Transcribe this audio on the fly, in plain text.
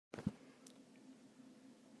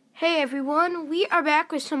Hey everyone, we are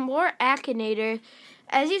back with some more Akinator.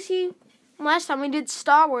 As you see, last time we did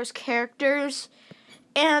Star Wars characters,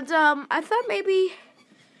 and I thought maybe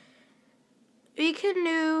we can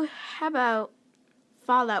do, how about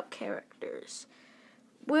Fallout characters?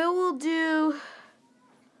 We will do,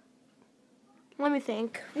 let me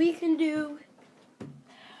think, we can do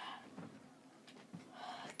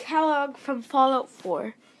Kellogg from Fallout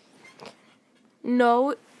 4.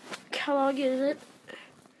 No, Kellogg isn't.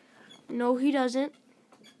 No, he doesn't.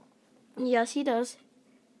 Yes, he does.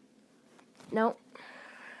 Nope.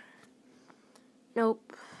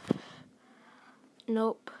 Nope.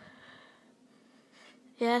 Nope.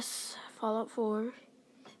 Yes, Fallout 4.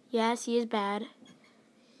 Yes, he is bad.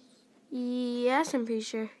 Yes, I'm pretty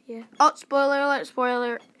sure. Yeah. Oh, spoiler alert, spoiler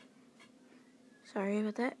alert. Sorry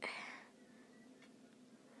about that.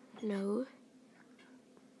 No.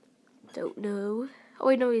 Don't know. Oh,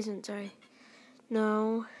 wait, no, he isn't. Sorry.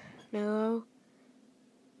 No. No.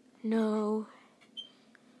 No.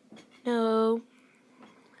 No.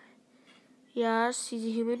 Yes, he's a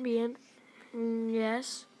human being.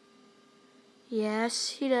 Yes.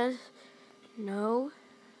 Yes, he does. No.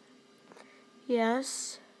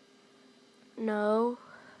 Yes. No.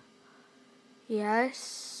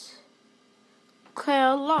 Yes.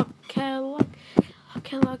 Kellogg,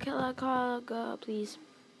 please.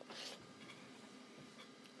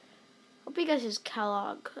 Hope you guys use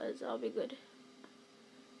Kellogg, because that'll be good.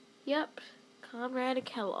 Yep. Comrade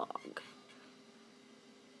Kellogg.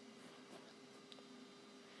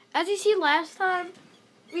 As you see last time,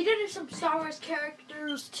 we did some Star Wars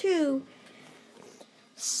characters too.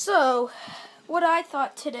 So, what I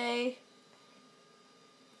thought today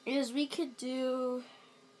is we could do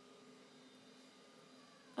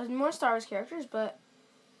more Star Wars characters, but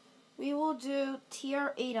we will do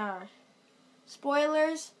TR-8R.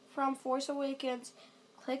 Spoilers from Force Awakens.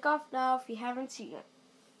 Click off now if you haven't seen it.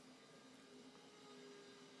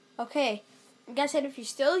 Okay, like I said, if you're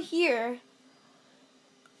still here,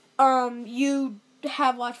 you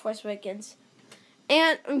have watched Force Awakens.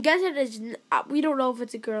 And I'm guessing we don't know if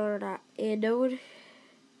it's a girl or not. And no,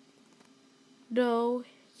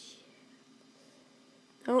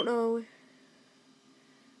 don't know.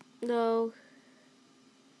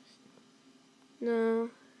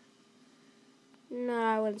 No,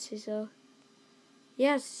 I wouldn't say so.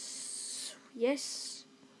 Yes.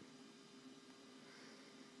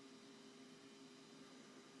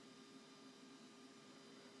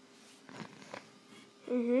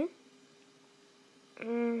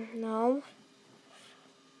 No.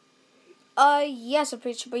 Yes, I'm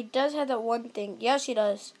pretty sure, but he does have that one thing. Yes, he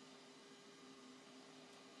does.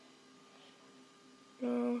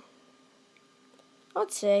 No.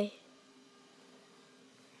 I'd say.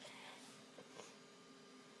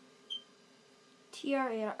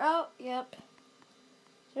 TR-8R. Oh, yep.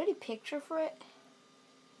 Is there any picture for it?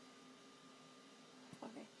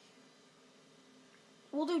 Okay.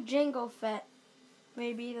 We'll do Jango Fett.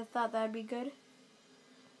 Maybe I thought that'd be good.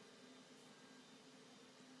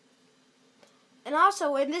 And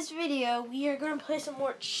also, in this video, we are going to play some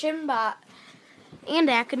more Chimbot and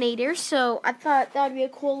Akinator. So I thought that would be a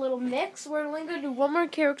cool little mix. We're only going to do one more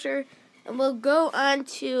character, and we'll go on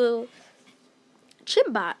to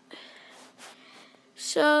Chimbot.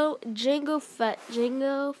 So, Jango Fett.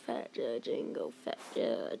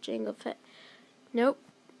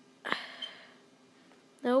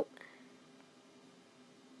 Nope.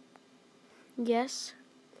 Yes.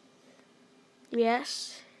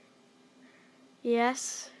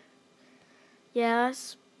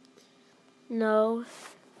 No.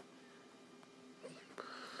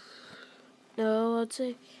 I'd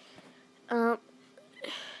say.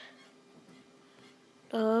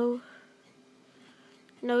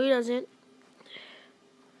 No, he doesn't.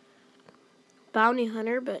 Bounty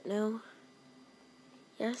hunter, but no.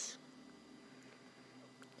 Yes.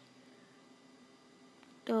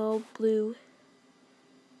 No, blue.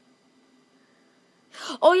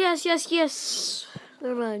 Oh, yes.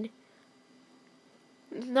 Never mind.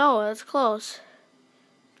 No, that's close.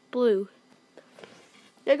 Blue.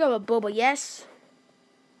 There go a Boba, yes.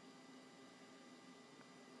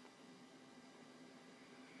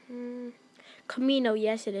 Camino,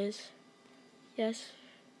 yes it is. Yes.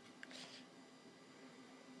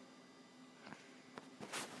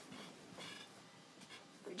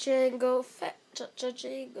 Jango Fett.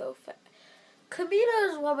 Camino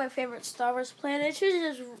is one of my favorite Star Wars planets.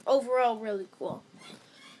 It's just overall really cool.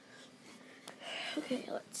 Okay,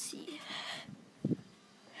 let's see.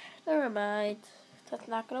 Never mind. That's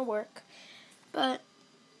not gonna work. But,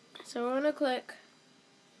 so we're gonna click.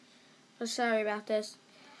 Oh, sorry about this.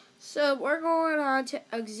 So we're going on to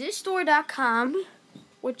existstore.com,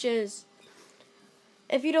 which is,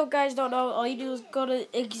 if you guys don't know, all you do is go to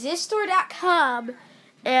existstore.com,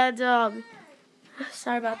 and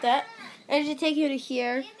sorry about that. And it should take you to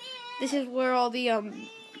here. This is where all the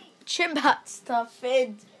Chimbot stuff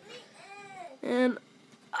is. And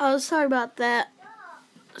oh, sorry about that.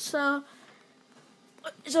 So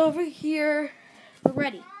over here, we're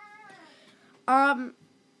ready. Sorry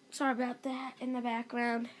about that in the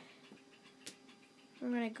background.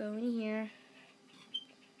 I'm gonna go in here.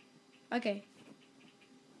 Okay.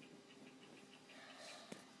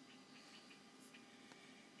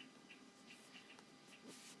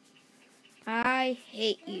 I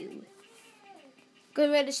hate you. Good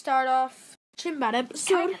way to start off Chimbot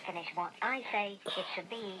episode. Try to finish what I say. It should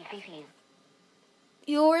be easy for you.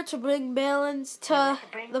 You're to bring balance to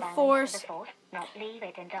the force. Not leave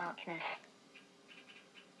it in darkness.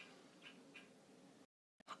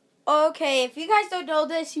 Okay, if you guys don't know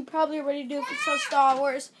this, you probably already do if it's on Star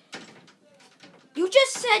Wars. You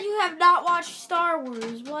just said you have not watched Star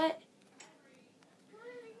Wars. What?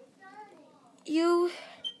 You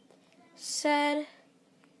said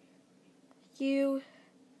you...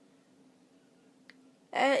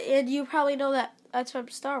 and you probably know that that's from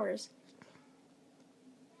Star Wars.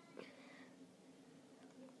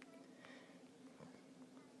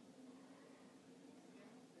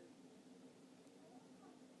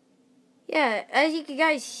 Yeah, as you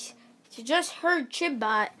guys just heard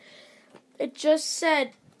Chimbot, it just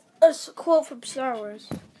said a quote from Star Wars.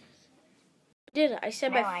 Did I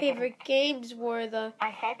said No, my favorite games were the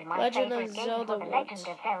Legend of Zelda ones. Legend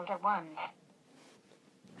of Zelda ones.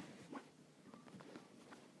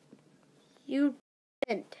 You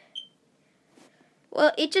didn't.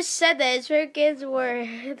 Well, it just said that his favorite games were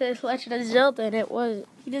the Legend of Zelda, and it wasn't.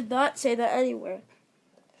 He did not say that anywhere.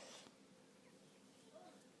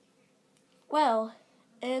 Well,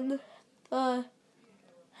 in the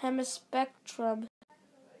hemispectrum.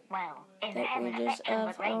 Well, in the hemispectrum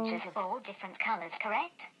of ranges of all different colors,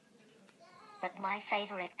 correct? But my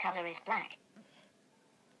favorite color is black.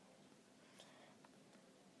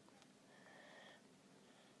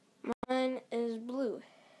 Mine is blue.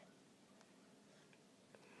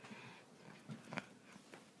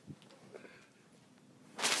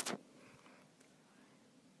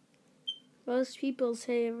 Most people's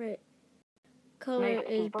favorite color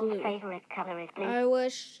is blue. Favorite color is blue. I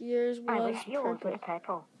wish yours was yours purple. was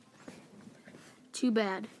purple. Too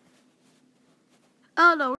bad.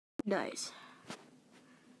 Oh no, nice.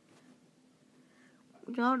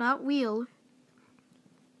 No, not wheel.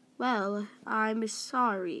 Well, I'm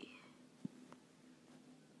sorry.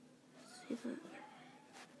 See that?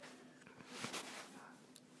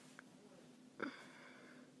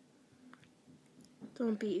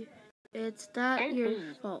 Don't be. It's not your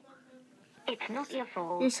fault. It's not your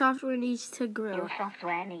fault. Your software needs to grow. Your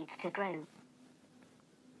software needs to grow.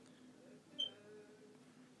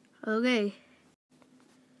 Okay.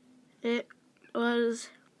 It was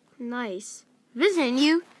nice visiting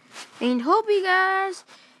you, and hope you guys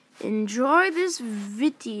enjoy this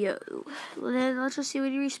video. Let's just see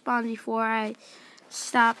what you respond before I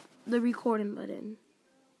stop the recording button.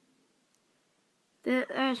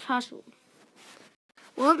 That's possible.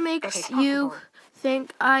 What makes you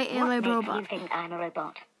think I am a robot? What makes you think I'm a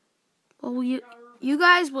robot? Well, you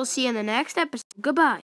guys will see in the next episode. Goodbye.